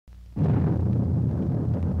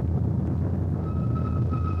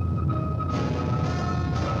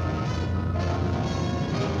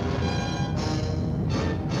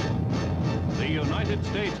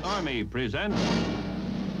Army presents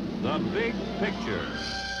The Big Picture,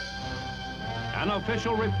 an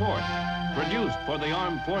official report produced for the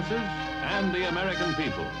armed forces and the American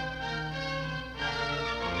people.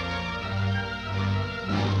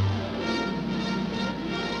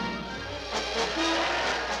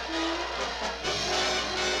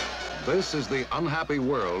 This is the unhappy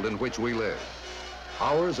world in which we live.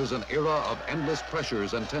 Ours is an era of endless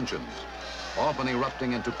pressures and tensions, often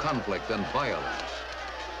erupting into conflict and violence.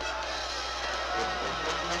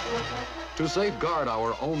 To safeguard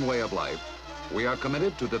our own way of life, we are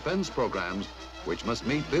committed to defense programs which must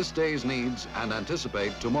meet this day's needs and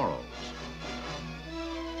anticipate tomorrow's.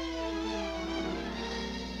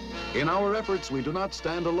 In our efforts, we do not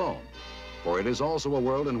stand alone, for it is also a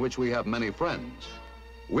world in which we have many friends.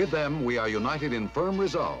 With them, we are united in firm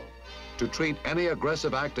resolve to treat any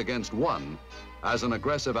aggressive act against one as an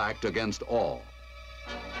aggressive act against all.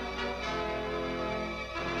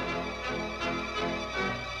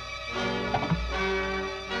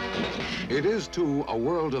 It is, too, a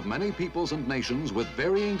world of many peoples and nations with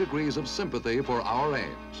varying degrees of sympathy for our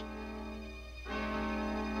aims.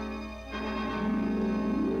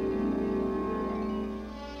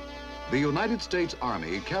 The United States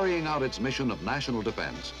Army, carrying out its mission of national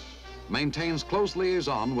defense, maintains close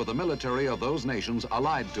liaison with the military of those nations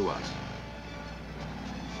allied to us.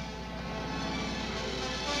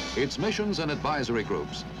 Its missions and advisory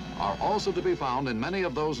groups are also to be found in many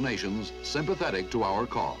of those nations sympathetic to our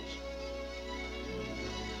cause.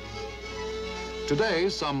 Today,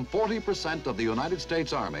 some 40% of the United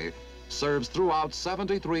States Army serves throughout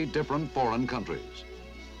 73 different foreign countries.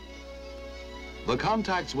 The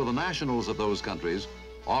contacts with the nationals of those countries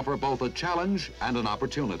offer both a challenge and an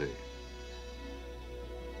opportunity.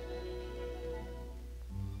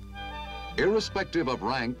 Irrespective of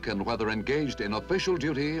rank and whether engaged in official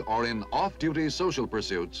duty or in off-duty social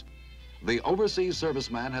pursuits, the overseas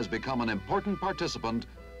serviceman has become an important participant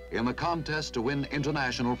in the contest to win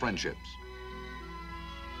international friendships.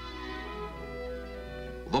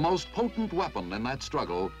 The most potent weapon in that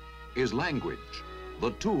struggle is language,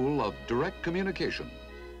 the tool of direct communication.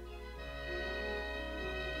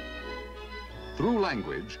 Through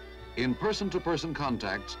language, in person-to-person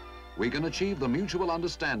contacts, we can achieve the mutual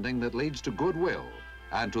understanding that leads to goodwill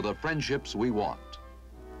and to the friendships we want.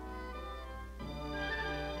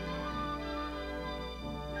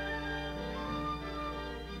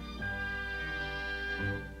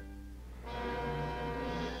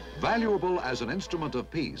 Valuable as an instrument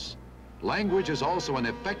of peace, language is also an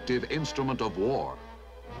effective instrument of war.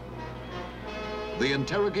 The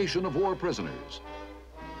interrogation of war prisoners,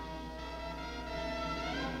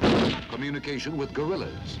 communication with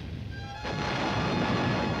guerrillas,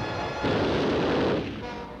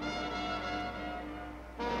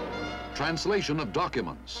 translation of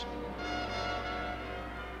documents,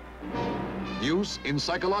 use in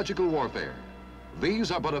psychological warfare.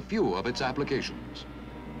 These are but a few of its applications.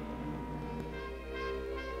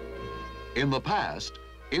 In the past,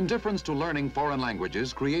 indifference to learning foreign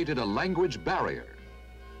languages created a language barrier.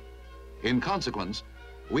 In consequence,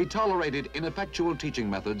 we tolerated ineffectual teaching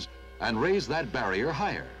methods and raised that barrier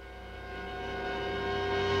higher.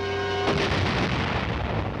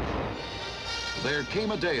 There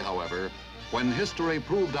came a day, however, when history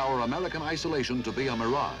proved our American isolation to be a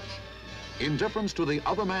mirage. Indifference to the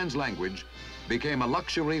other man's language became a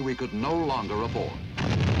luxury we could no longer afford.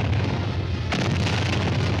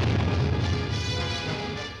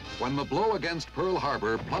 When the blow against Pearl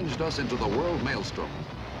Harbor plunged us into the world maelstrom,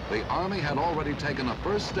 the Army had already taken a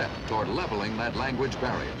first step toward leveling that language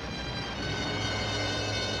barrier.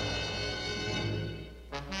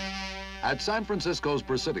 At San Francisco's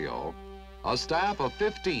Presidio, a staff of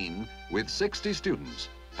 15 with 60 students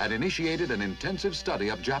had initiated an intensive study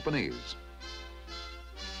of Japanese.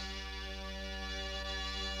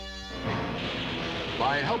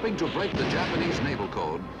 By helping to break the Japanese naval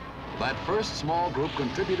code, that first small group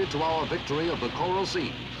contributed to our victory of the Coral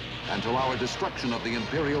Sea and to our destruction of the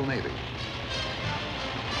Imperial Navy.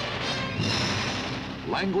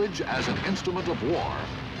 Language as an instrument of war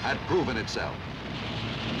had proven itself.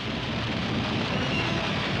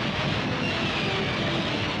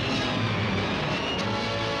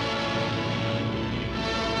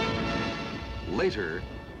 Later,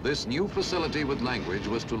 this new facility with language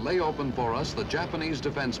was to lay open for us the Japanese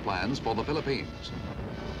defense plans for the Philippines.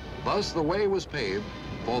 Thus, the way was paved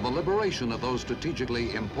for the liberation of those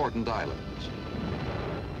strategically important islands.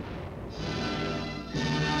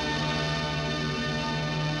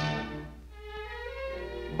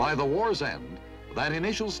 By the war's end, that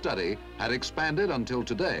initial study had expanded until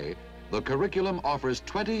today, the curriculum offers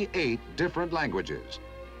 28 different languages,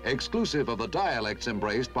 exclusive of the dialects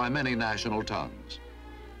embraced by many national tongues.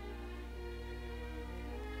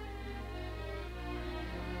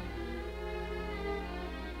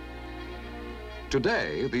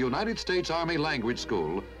 Today, the United States Army Language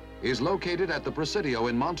School is located at the Presidio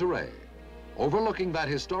in Monterey, overlooking that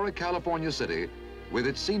historic California city with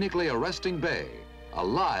its scenically arresting bay,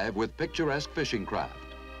 alive with picturesque fishing craft.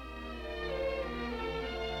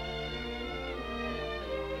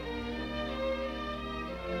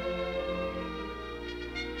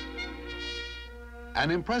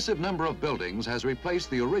 An impressive number of buildings has replaced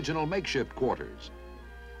the original makeshift quarters.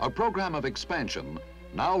 A program of expansion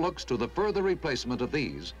now looks to the further replacement of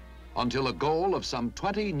these until a goal of some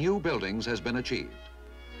 20 new buildings has been achieved.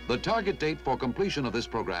 The target date for completion of this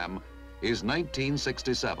program is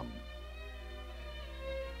 1967.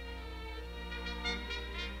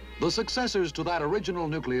 The successors to that original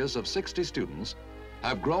nucleus of 60 students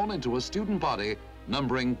have grown into a student body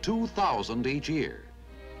numbering 2,000 each year.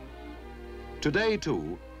 Today,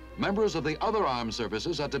 too, members of the other armed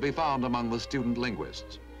services are to be found among the student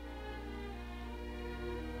linguists.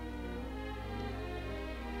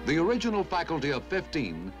 The original faculty of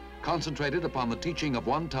 15, concentrated upon the teaching of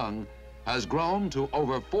one tongue, has grown to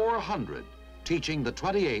over 400, teaching the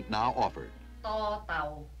 28 now offered. To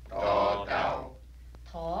tàu, To tàu,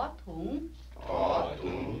 thỏ thủng, Thỏ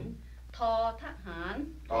thủng, thò thác hán,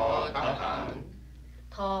 Thỏ thác hán,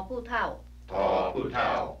 thò pu thảo. Thỏ pu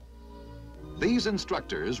thảo. These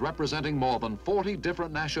instructors, representing more than 40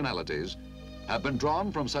 different nationalities, have been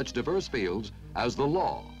drawn from such diverse fields as the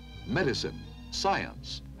law, medicine,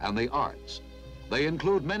 science, and the arts. They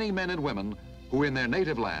include many men and women who in their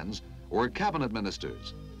native lands were cabinet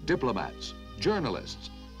ministers, diplomats, journalists,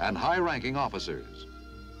 and high-ranking officers.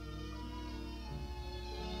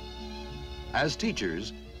 As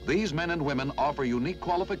teachers, these men and women offer unique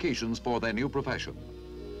qualifications for their new profession.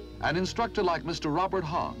 An instructor like Mr. Robert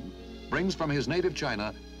Hong brings from his native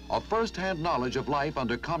China a first-hand knowledge of life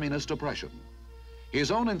under communist oppression.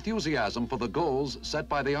 His own enthusiasm for the goals set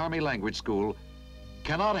by the Army Language School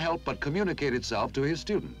cannot help but communicate itself to his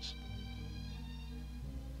students.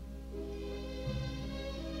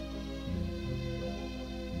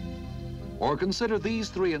 Or consider these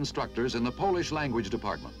three instructors in the Polish language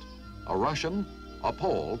department: a Russian, a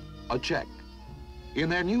Pole, a Czech. In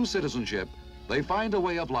their new citizenship, they find a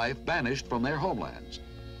way of life banished from their homelands.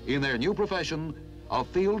 In their new profession, a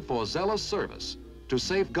field for zealous service to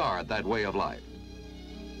safeguard that way of life.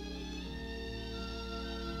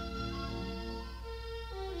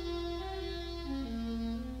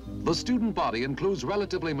 The student body includes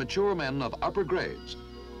relatively mature men of upper grades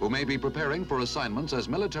who may be preparing for assignments as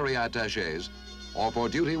military attachés or for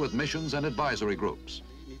duty with missions and advisory groups.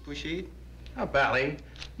 Bali,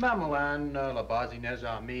 Mamelan, Labazi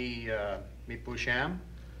Nezami, Mipusham,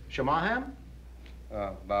 Shamaham?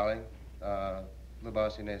 Bali,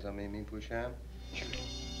 Labazi Nezami, Mipusham.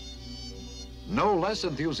 No less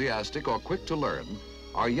enthusiastic or quick to learn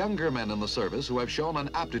are younger men in the service who have shown an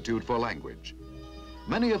aptitude for language.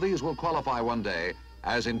 Many of these will qualify one day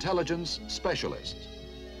as intelligence specialists.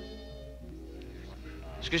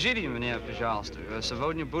 Скажите мне, пожалуйста,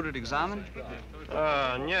 сегодня будет экзамен?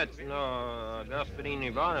 Нет, но господин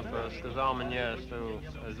Иванов сказал мне, что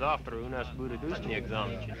завтра у нас будет устный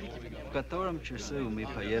экзамен. В котором часу мы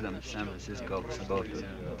поедем в Сан-Франциско в субботу?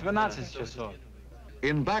 12 часов.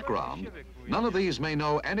 In background, none of these may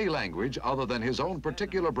know any language other than his own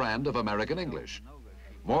particular brand of American English.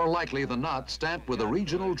 More likely than not, stamped with the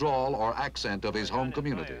regional drawl or accent of his home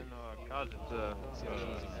community.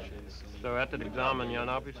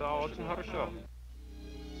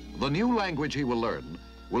 The new language he will learn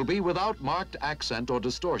will be without marked accent or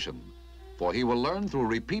distortion, for he will learn through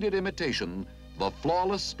repeated imitation the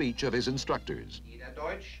flawless speech of his instructors. Jeder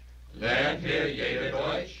Deutsch. Lernt hier jeder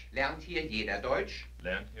Deutsch? Lernt hier jeder Deutsch?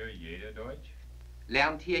 Lernt hier jeder Deutsch?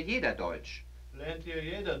 Lernt hier jeder Deutsch? Lernt hier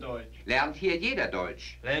jeder Deutsch. Lernt hier jeder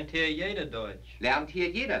Deutsch? Lernt hier jeder Deutsch. Lernt hier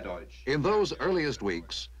jeder Deutsch? In those earliest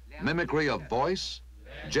weeks, mimicry of voice,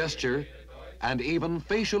 gesture, and even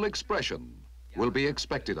facial expression will be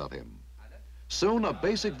expected of him. Soon, a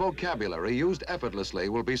basic vocabulary used effortlessly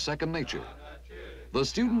will be second nature. The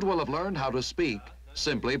student will have learned how to speak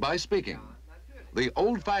simply by speaking. The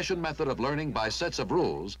old-fashioned method of learning by sets of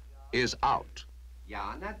rules is out.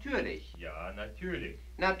 Ja, natürlich. Ja, natürlich.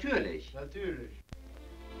 Natürlich. Natürlich.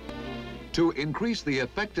 To increase the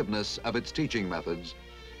effectiveness of its teaching methods,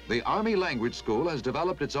 the Army Language School has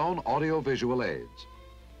developed its own audiovisual aids.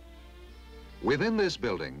 Within this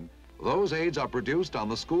building, those aids are produced on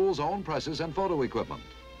the school's own presses and photo equipment.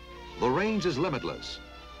 The range is limitless,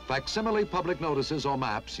 facsimile public notices or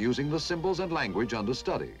maps using the symbols and language under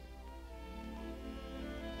study.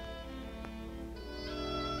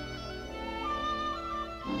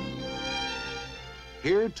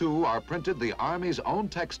 Here, too, are printed the Army's own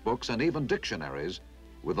textbooks and even dictionaries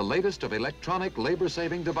with the latest of electronic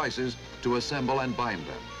labor-saving devices to assemble and bind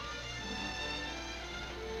them.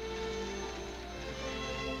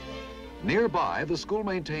 Nearby, the school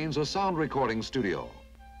maintains a sound recording studio.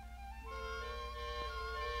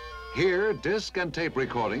 Here, disc and tape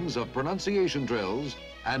recordings of pronunciation drills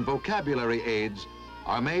and vocabulary aids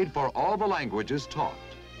are made for all the languages taught.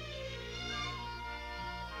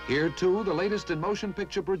 Here, too, the latest in motion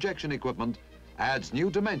picture projection equipment adds new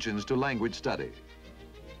dimensions to language study.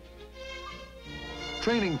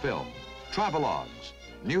 Training film, travelogues,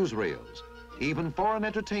 newsreels, even foreign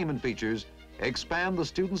entertainment features expand the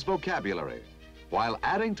student's vocabulary while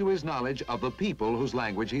adding to his knowledge of the people whose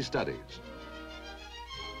language he studies.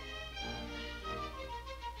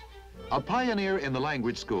 A pioneer in the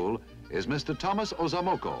language school is Mr. Thomas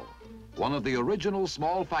Ozamoko, one of the original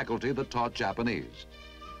small faculty that taught Japanese.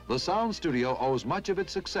 The sound studio owes much of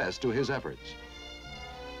its success to his efforts.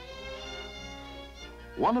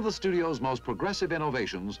 One of the studio's most progressive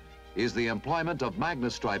innovations is the employment of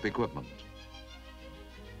magnestripe equipment.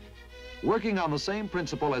 Working on the same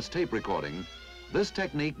principle as tape recording, this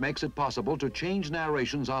technique makes it possible to change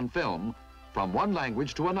narrations on film from one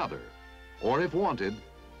language to another, or if wanted,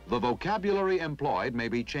 the vocabulary employed may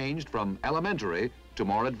be changed from elementary to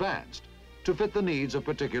more advanced to fit the needs of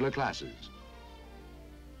particular classes.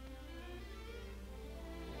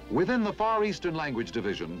 Within the Far Eastern Language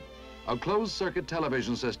Division, a closed-circuit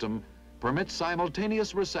television system permits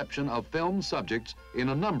simultaneous reception of film subjects in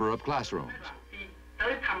a number of classrooms.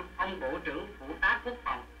 Tới thăm ông Bộ trưởng Phụ tá Quốc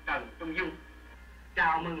phòng Trần Trung Dung.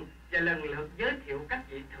 Chào mừng và lần lượt giới thiệu các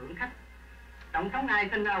vị thượng khách. Tổng thống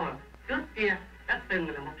Eisenhower trước kia đã từng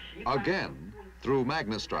là một sĩ quan. Again, through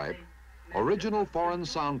magnestripe, original foreign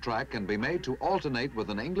soundtrack can be made to alternate with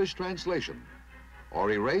an English translation,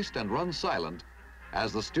 or erased and run silent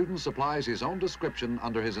as the student supplies his own description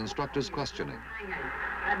under his instructor's questioning.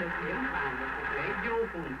 Đã được diễn ra một cuộc lễ vô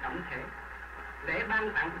cùng trọng thể. Lễ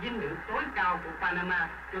ban tặng vinh dự tối cao của Panama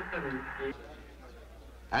cho từng vị.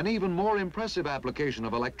 An even more impressive application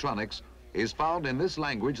of electronics is found in this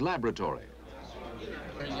language laboratory.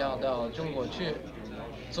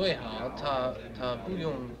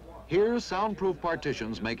 Here, soundproof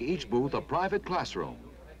partitions make each booth a private classroom,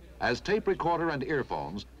 as tape recorder and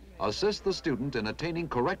earphones assist the student in attaining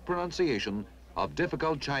correct pronunciation of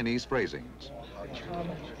difficult Chinese phrasings.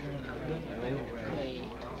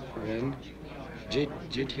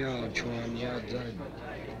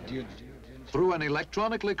 Through an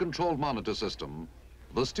electronically controlled monitor system,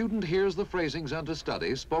 the student hears the phrasings under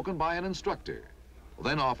study spoken by an instructor,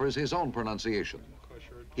 then offers his own pronunciation.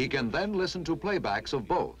 He can then listen to playbacks of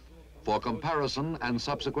both for comparison and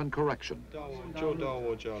subsequent correction.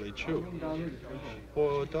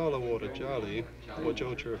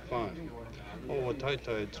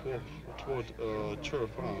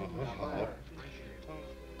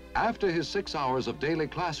 After his 6 hours of daily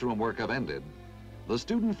classroom work have ended, the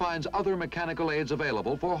student finds other mechanical aids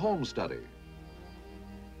available for home study.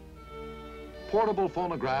 Portable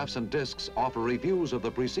phonographs and discs offer reviews of the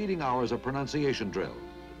preceding hours of pronunciation drill.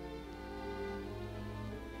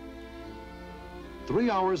 3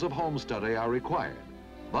 hours of home study are required,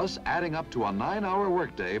 thus adding up to a 9-hour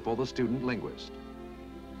workday for the student linguist.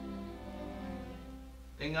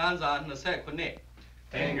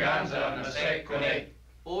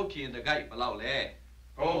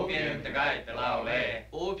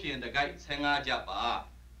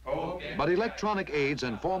 But electronic aids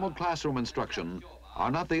and formal classroom instruction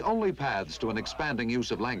are not the only paths to an expanding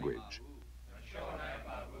use of language.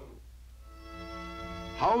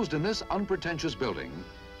 Housed in this unpretentious building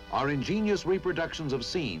are ingenious reproductions of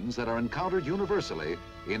scenes that are encountered universally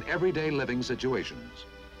in everyday living situations.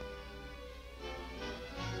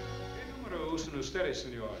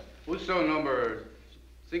 Uso number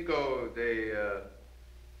 5 de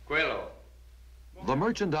Quello. The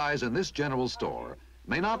merchandise in this general store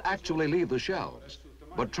may not actually leave the shelves,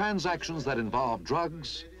 but transactions that involve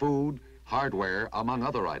drugs, food, hardware, among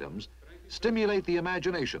other items, stimulate the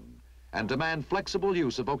imagination and demand flexible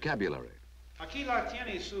use of vocabulary. Aquí la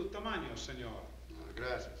tiene su tamaño, señor.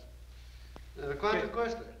 Gracias. ¿Cuánto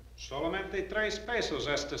cuesta? Solamente 3 pesos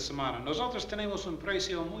esta semana. Nosotros tenemos un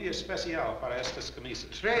precio muy especial para estas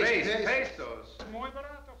camisas. 3 pesos. Muy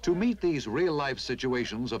barato. To meet these real-life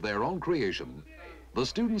situations of their own creation, the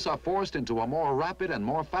students are forced into a more rapid and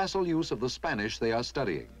more facile use of the Spanish they are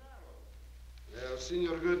studying. El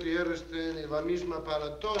señor Gutierrez tiene la misma para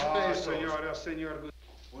 2 pesos. Señor, el señor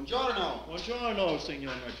Buongiorno. Buongiorno,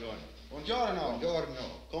 signor Maggiore. Buongiorno.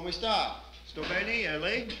 Buongiorno. Come sta? Sto bene, e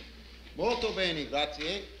lei? Molto bene,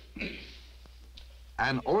 grazie.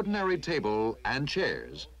 An ordinary table and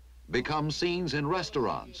chairs become scenes in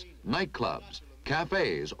restaurants, nightclubs,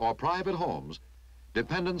 cafes, or private homes,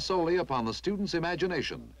 dependent solely upon the student's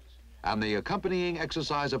imagination and the accompanying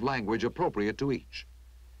exercise of language appropriate to each.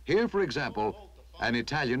 Here, for example, an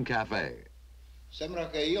Italian cafe. Sembra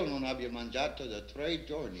che io non abbia mangiato da 3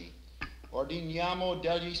 giorni. Ordiniamo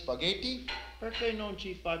degli spaghetti? Perché non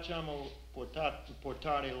ci facciamo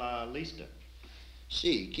portare la lista?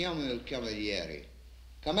 Sì, chiamo il cameriere.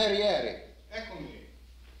 Cameriere! Eccomi.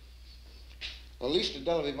 La lista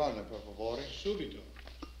della vivanda, per favore. Subito.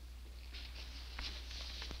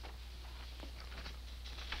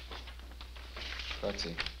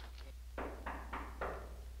 Grazie.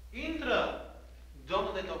 Intră!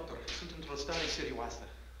 Domnule doctor, sunt într-o stare serioasă.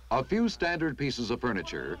 A few standard pieces of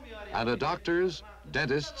furniture, and a doctor's,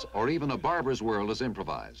 dentist's, or even a barber's world is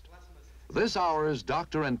improvised. This hour's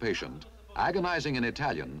doctor and patient, agonizing in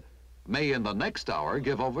Italian, may in the next hour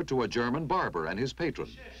give over to a German barber and his patron.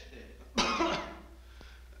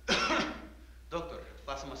 Doctor,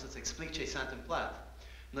 lasă-mă să-ți explic ce s-a întâmplat.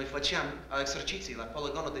 Noi făceam exerciții la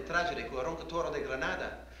poligonul de tragere cu aruncătorul de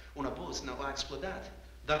granada. Un abuz n-a explodat.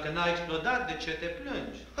 Dacă n-a explodat, de ce te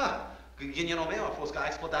plângi? Ha! Ghinionul meu a fost că a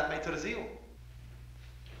explodat mai târziu.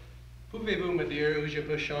 Pouvez-vous me dire où je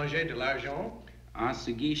peux changer de l'argent? À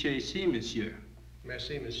ce guichet ici, monsieur.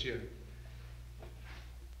 Merci, monsieur.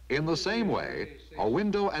 In the same way, a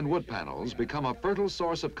window and wood panels become a fertile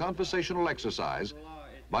source of conversational exercise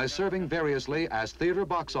by serving variously as theater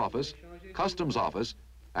box office, customs office,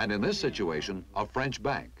 and in this situation, a French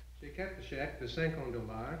bank. J'ai 4 chèques de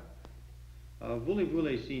 $50. Voulez-vous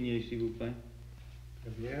les signer, s'il vous plaît?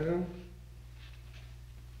 Très bien.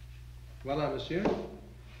 Voilà, monsieur.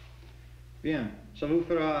 Bien, ça vous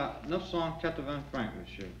fera 980 francs,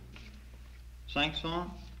 monsieur. 500,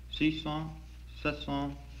 600,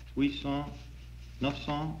 700, 800,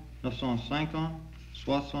 900, 950,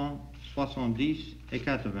 60, 70 et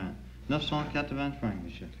 80. 980 francs,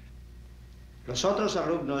 monsieur. Los otros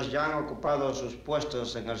alumnos ya han ocupado sus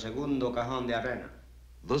puestos en el segundo cajón de arena.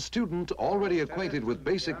 The student, already acquainted with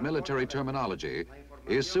basic military terminology,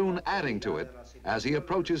 is soon adding to it as he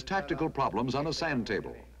approaches tactical problems on a sand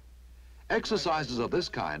table. Exercises of this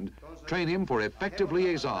kind train him for effective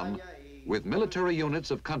liaison with military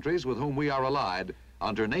units of countries with whom we are allied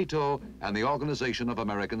under NATO and the Organization of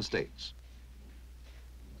American States.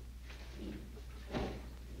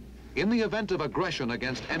 In the event of aggression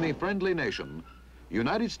against any friendly nation,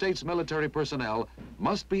 United States military personnel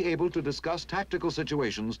must be able to discuss tactical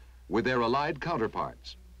situations with their allied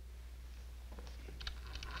counterparts.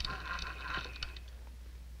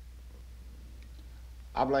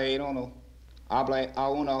 Habla uno. Habla a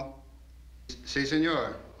uno. Sí,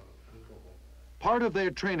 señor. Part of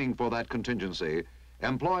their training for that contingency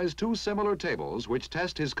employs 2 similar tables which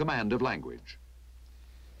test his command of language.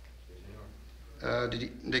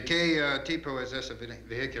 ¿De qué tipo es ese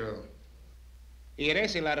vehículo? Y en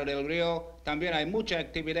ese lado del río también hay mucha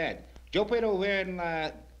actividad. Yo puedo ver en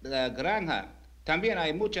la granja. También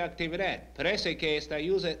hay mucha actividad. Parece que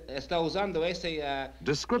está usando ese...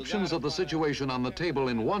 Descriptions of the situation on the table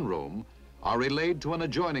in one room are relayed to an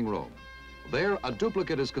adjoining room. There, a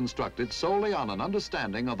duplicate is constructed solely on an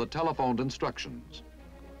understanding of the telephoned instructions.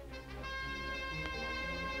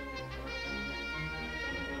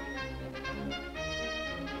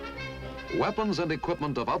 Weapons and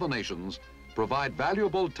equipment of other nations provide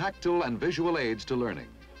valuable tactile and visual aids to learning.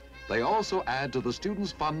 They also add to the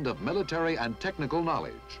student's fund of military and technical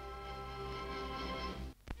knowledge.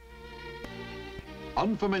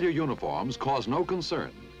 Unfamiliar uniforms cause no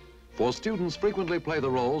concern, for students frequently play the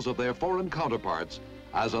roles of their foreign counterparts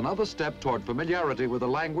as another step toward familiarity with the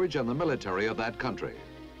language and the military of that country.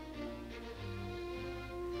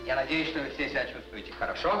 Я надеюсь, что вы все себя чувствуете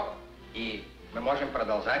хорошо, и мы можем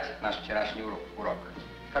продолжать наш вчерашний урок.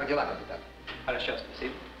 Как дела, капитан? Хорошо,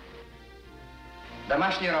 спасибо.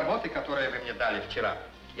 Домашние работы, которые вы мне дали вчера,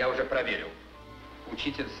 я уже проверил.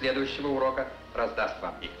 Учитель следующего урока раздаст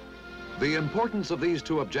вам их. The importance of these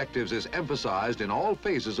 2 objectives is emphasized in all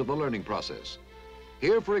phases of the learning process.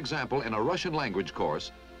 Here, for example, in a Russian language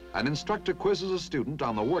course, an instructor quizzes a student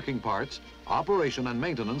on the working parts, operation and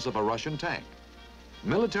maintenance of a Russian tank.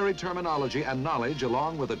 Military terminology and knowledge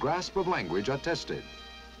along with a grasp of language are tested.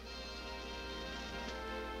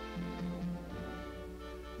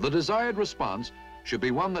 The desired response should be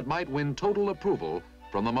one that might win total approval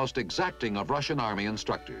from the most exacting of Russian Army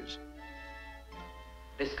instructors.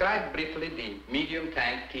 Describe briefly the medium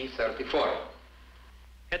tank T-34.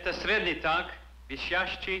 Это средний танк,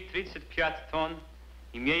 весящий 35 тонн,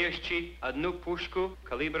 имеющий одну пушку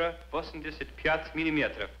калибра 85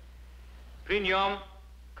 мм. При нем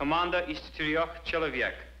команда из 4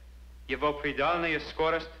 человек. Его предельная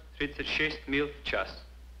скорость 36 миль в час.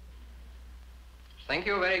 Thank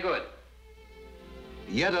you, very good.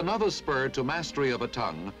 Yet another spur to mastery of a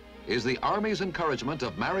tongue is the Army's encouragement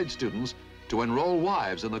of married students to enroll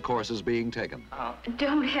wives in the courses being taken.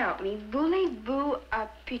 Don't help me. Voulez-vous un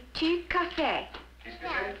petit café?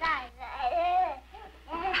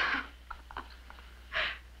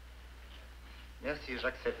 Merci,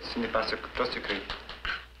 j'accepte. Ce n'est pas trop sucré.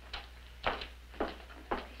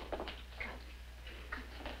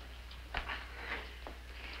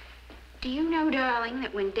 Do you know, darling,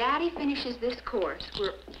 that when Daddy finishes this course,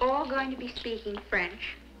 we're all going to be speaking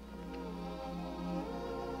French?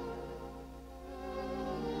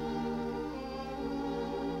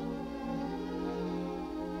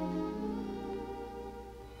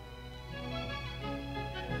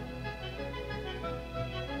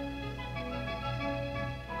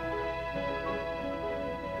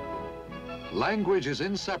 Language is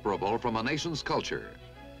inseparable from a nation's culture,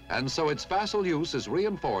 and so its facile use is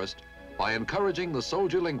reinforced by encouraging the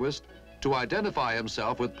soldier linguist to identify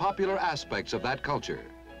himself with popular aspects of that culture.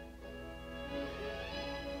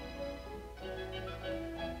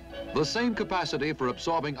 The same capacity for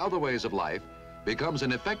absorbing other ways of life becomes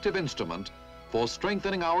an effective instrument for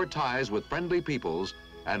strengthening our ties with friendly peoples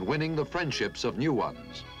and winning the friendships of new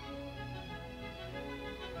ones.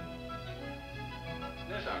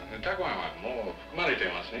 たこあんはもう含まれてい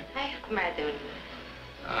ますね。はい、含まれており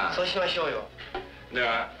ます。そうしましょうよ。で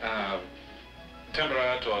は、天ぷ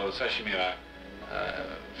らと刺身は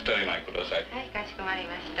2人前ください。はい、かしこまり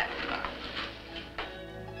ました。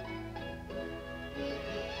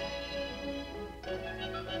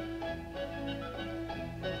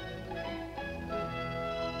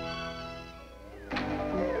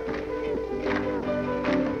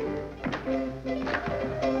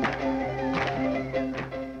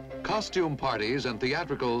Costume parties and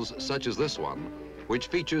theatricals such as this one, which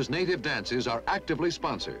features native dances, are actively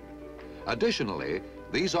sponsored. Additionally,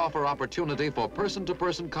 these offer opportunity for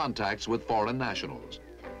person-to-person contacts with foreign nationals.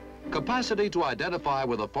 Capacity to identify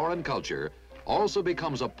with a foreign culture also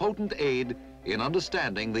becomes a potent aid in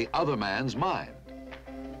understanding the other man's mind.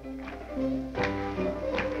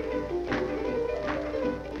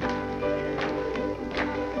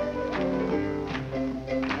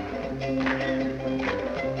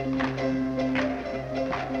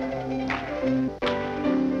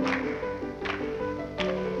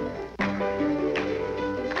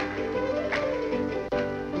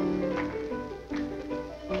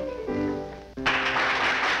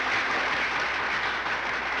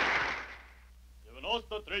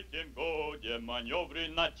 Маневры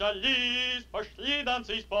начались, пошли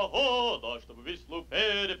танцы из похода, чтобы Вислу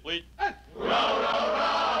переплыть.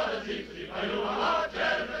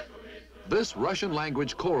 This Russian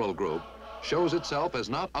language choral group shows itself as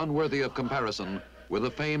not unworthy of comparison with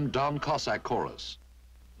the famed Don Cossack chorus.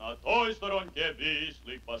 На той сторонке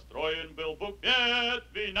Вислы построен был букет,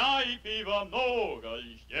 вина и пива много,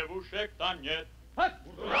 лишь девушек там нет. В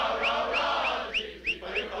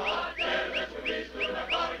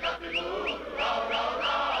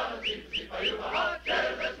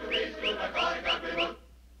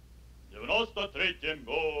 93-м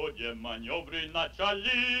году маневры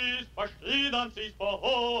начались, пошли танцы из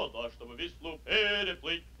похода, чтобы Вислу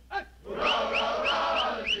переплыть.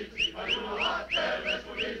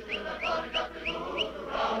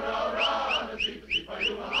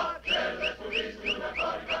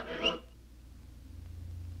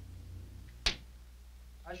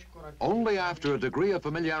 Only after a degree of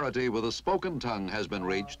familiarity with the spoken tongue has been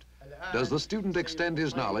reached does the student extend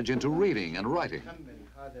his knowledge into reading and writing.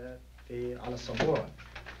 على السبورة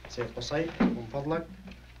سيد قصي من فضلك.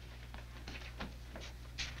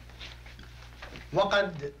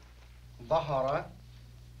 وقد ظهر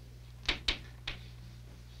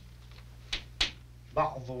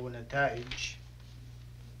بعض نتائج.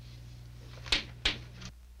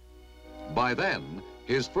 By then,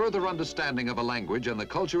 his further understanding of a language and the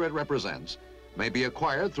culture it represents may be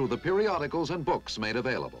acquired through the periodicals and books made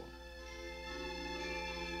available.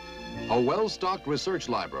 A well-stocked research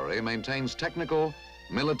library maintains technical,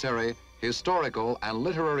 military, historical, and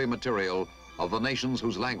literary material of the nations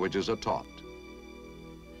whose languages are taught.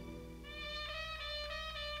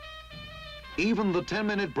 Even the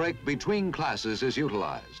 10-minute break between classes is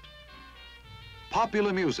utilized.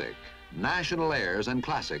 Popular music, national airs, and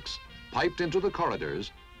classics piped into the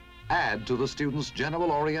corridors add to the student's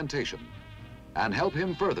general orientation and help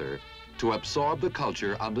him further to absorb the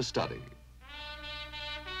culture under study.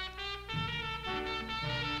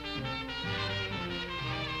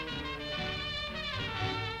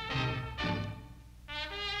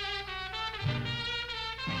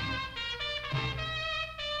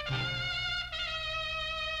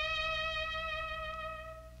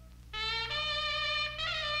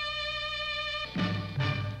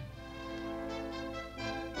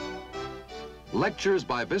 Lectures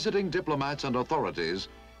by visiting diplomats and authorities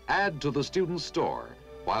add to the student's store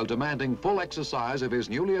while demanding full exercise of his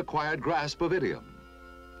newly acquired grasp of idiom.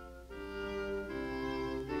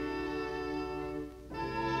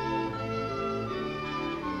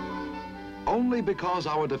 Only because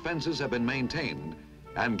our defenses have been maintained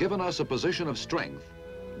and given us a position of strength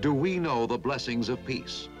do we know the blessings of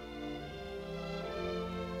peace.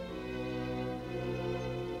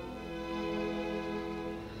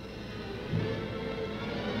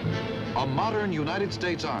 A modern United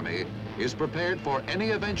States Army is prepared for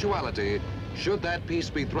any eventuality should that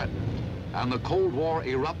peace be threatened and the Cold War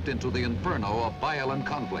erupt into the inferno of violent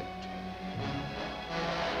conflict.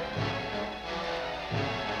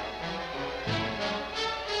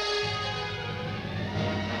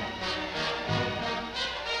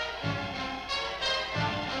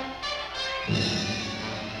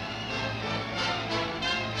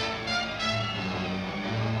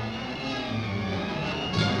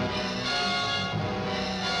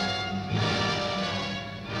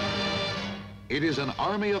 It is an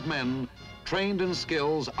army of men trained in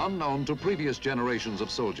skills unknown to previous generations of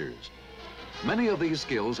soldiers. Many of these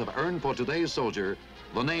skills have earned for today's soldier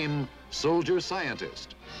the name soldier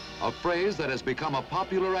scientist, a phrase that has become a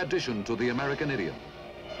popular addition to the American idiom.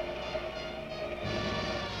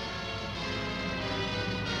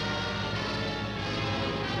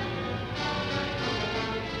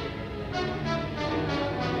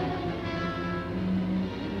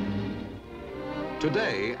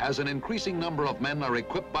 Today, as an increasing number of men are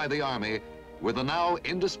equipped by the Army with a now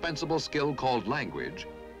indispensable skill called language,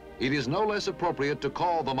 it is no less appropriate to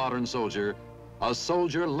call the modern soldier a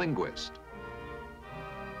soldier linguist.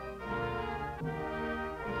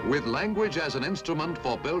 With language as an instrument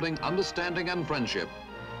for building understanding and friendship,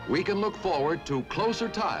 we can look forward to closer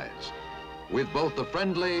ties with both the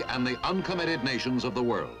friendly and the uncommitted nations of the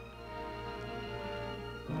world.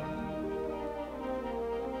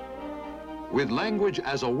 With language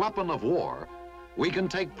as a weapon of war, we can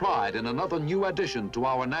take pride in another new addition to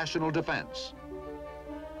our national defense.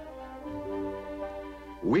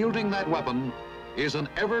 Wielding that weapon is an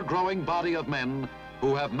ever-growing body of men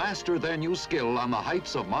who have mastered their new skill on the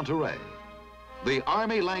heights of Monterey. The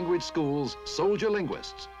Army Language School's soldier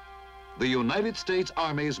linguists, the United States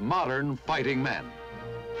Army's modern fighting men.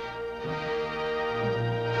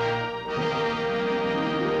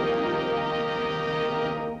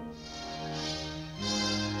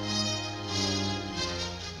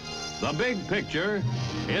 The Big Picture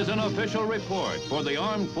is an official report for the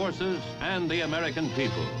armed forces and the American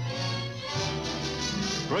people.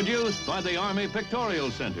 Produced by the Army Pictorial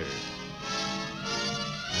Center.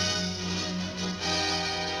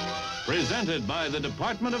 Presented by the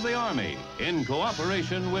Department of the Army in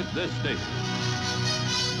cooperation with this station.